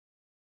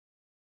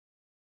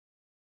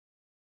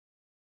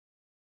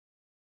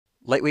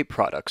Lightweight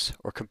products,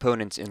 or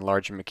components in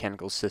larger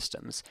mechanical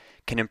systems,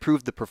 can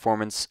improve the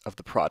performance of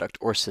the product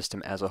or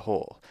system as a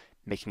whole,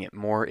 making it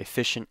more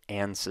efficient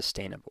and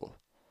sustainable.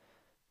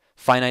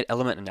 Finite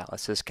element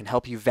analysis can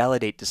help you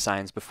validate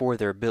designs before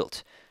they're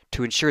built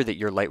to ensure that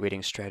your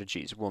lightweighting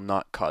strategies will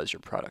not cause your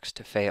products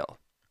to fail.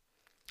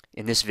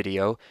 In this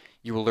video,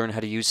 you will learn how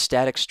to use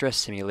static stress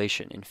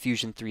simulation in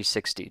Fusion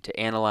 360 to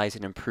analyze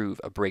and improve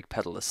a brake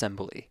pedal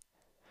assembly.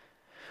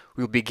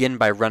 We will begin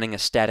by running a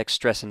static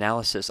stress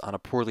analysis on a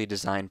poorly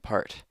designed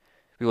part.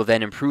 We will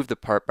then improve the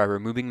part by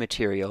removing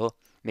material,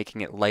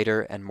 making it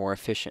lighter and more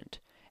efficient,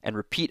 and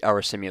repeat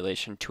our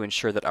simulation to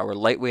ensure that our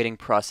lightweighting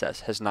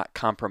process has not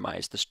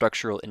compromised the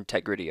structural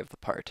integrity of the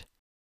part.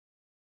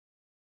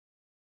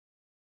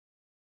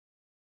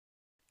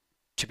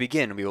 To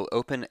begin, we will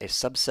open a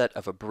subset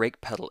of a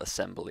brake pedal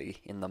assembly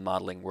in the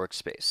modeling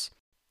workspace.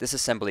 This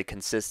assembly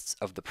consists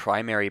of the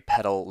primary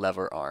pedal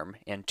lever arm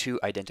and two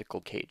identical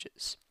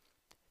cages.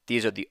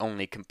 These are the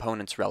only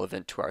components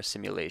relevant to our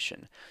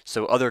simulation,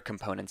 so other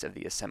components of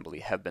the assembly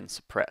have been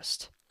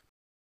suppressed.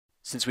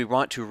 Since we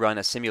want to run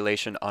a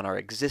simulation on our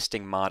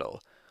existing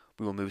model,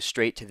 we will move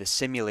straight to the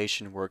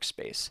Simulation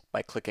workspace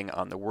by clicking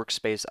on the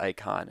Workspace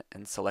icon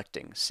and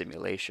selecting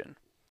Simulation.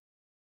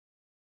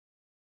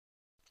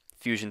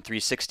 Fusion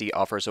 360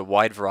 offers a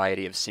wide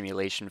variety of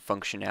simulation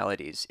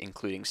functionalities,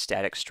 including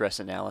static stress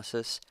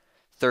analysis,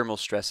 thermal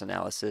stress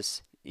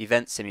analysis,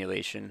 event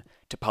simulation,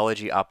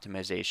 topology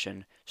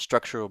optimization,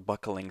 structural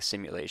buckling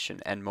simulation,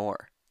 and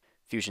more.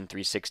 Fusion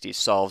 360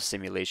 solves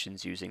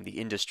simulations using the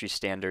industry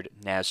standard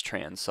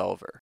Nastran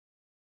solver.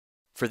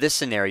 For this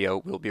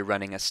scenario, we'll be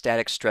running a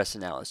static stress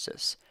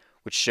analysis,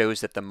 which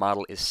shows that the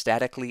model is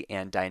statically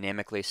and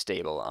dynamically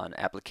stable on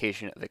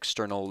application of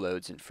external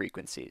loads and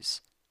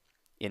frequencies.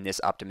 In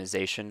this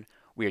optimization,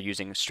 we are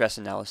using stress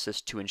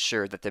analysis to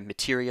ensure that the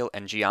material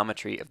and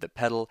geometry of the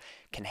pedal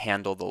can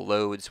handle the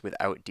loads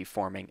without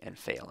deforming and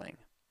failing.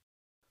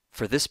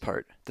 For this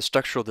part, the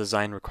structural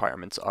design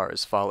requirements are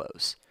as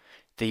follows.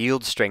 The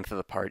yield strength of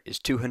the part is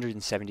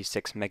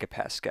 276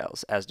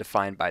 megapascals as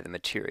defined by the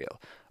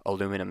material,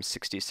 aluminum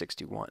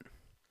 6061.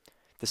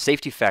 The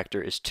safety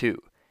factor is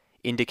 2,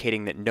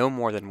 indicating that no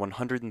more than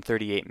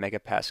 138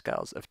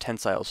 megapascals of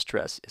tensile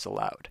stress is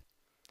allowed.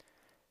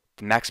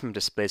 The maximum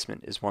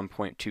displacement is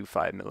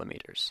 1.25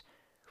 millimeters.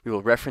 We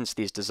will reference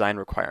these design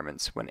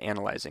requirements when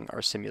analyzing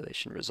our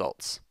simulation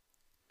results.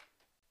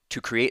 To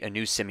create a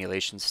new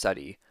simulation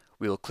study,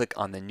 we will click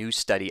on the New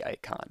Study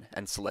icon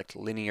and select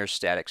Linear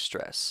Static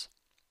Stress.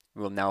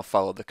 We will now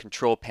follow the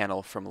control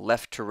panel from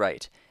left to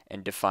right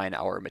and define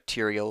our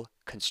material,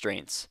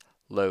 constraints,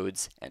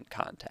 loads, and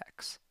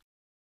contacts.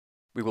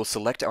 We will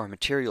select our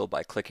material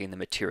by clicking the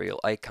Material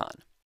icon.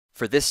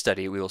 For this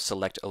study, we will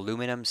select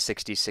aluminum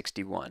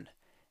 6061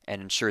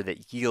 and ensure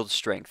that yield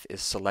strength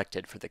is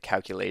selected for the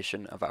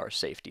calculation of our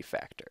safety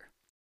factor.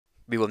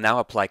 We will now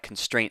apply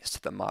constraints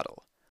to the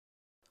model.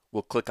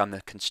 We'll click on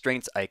the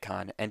Constraints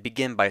icon and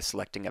begin by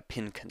selecting a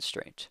pin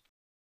constraint.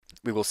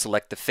 We will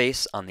select the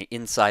face on the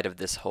inside of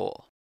this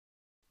hole.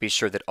 Be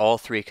sure that all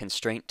three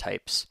constraint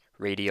types,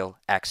 radial,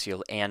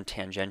 axial, and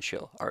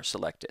tangential, are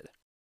selected.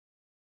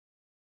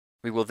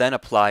 We will then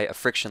apply a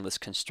frictionless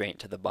constraint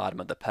to the bottom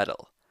of the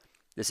pedal.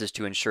 This is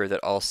to ensure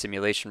that all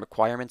simulation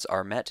requirements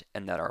are met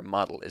and that our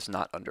model is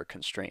not under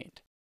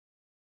constraint.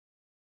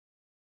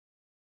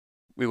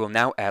 We will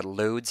now add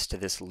loads to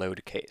this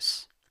load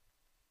case.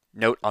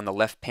 Note on the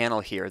left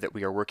panel here that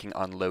we are working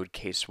on load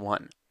case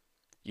 1.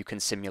 You can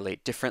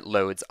simulate different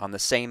loads on the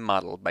same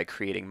model by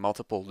creating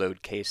multiple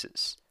load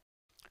cases.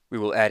 We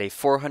will add a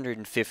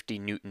 450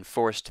 Newton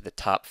force to the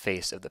top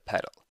face of the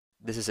pedal.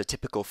 This is a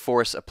typical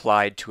force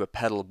applied to a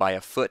pedal by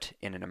a foot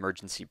in an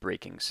emergency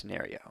braking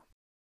scenario.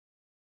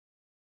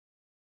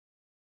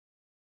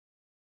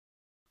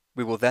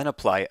 We will then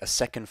apply a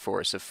second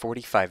force of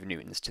 45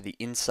 newtons to the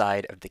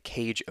inside of the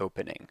cage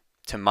opening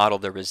to model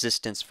the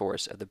resistance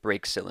force of the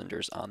brake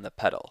cylinders on the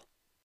pedal.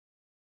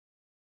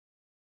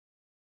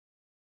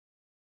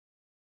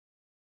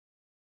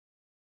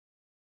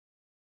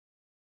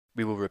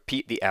 We will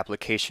repeat the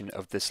application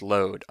of this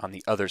load on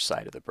the other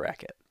side of the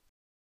bracket.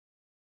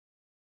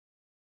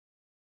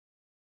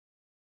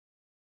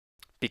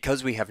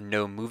 Because we have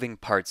no moving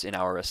parts in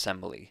our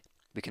assembly,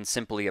 we can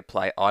simply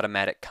apply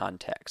automatic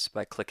contacts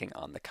by clicking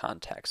on the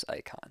Contacts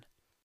icon.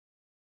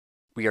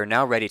 We are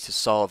now ready to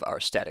solve our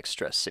static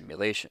stress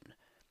simulation.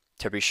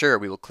 To be sure,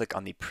 we will click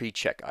on the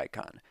Pre-Check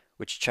icon,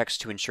 which checks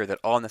to ensure that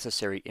all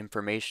necessary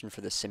information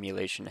for the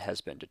simulation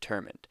has been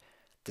determined.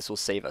 This will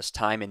save us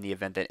time in the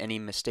event that any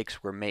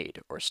mistakes were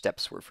made or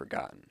steps were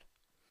forgotten.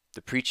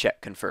 The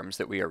Pre-Check confirms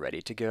that we are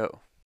ready to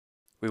go.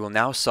 We will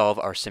now solve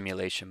our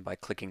simulation by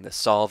clicking the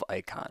Solve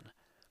icon.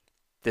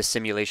 This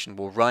simulation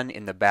will run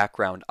in the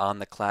background on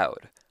the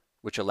cloud,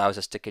 which allows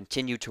us to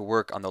continue to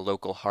work on the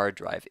local hard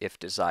drive if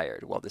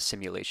desired while the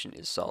simulation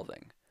is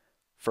solving.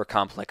 For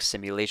complex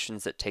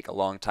simulations that take a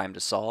long time to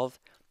solve,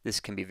 this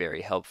can be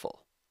very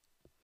helpful.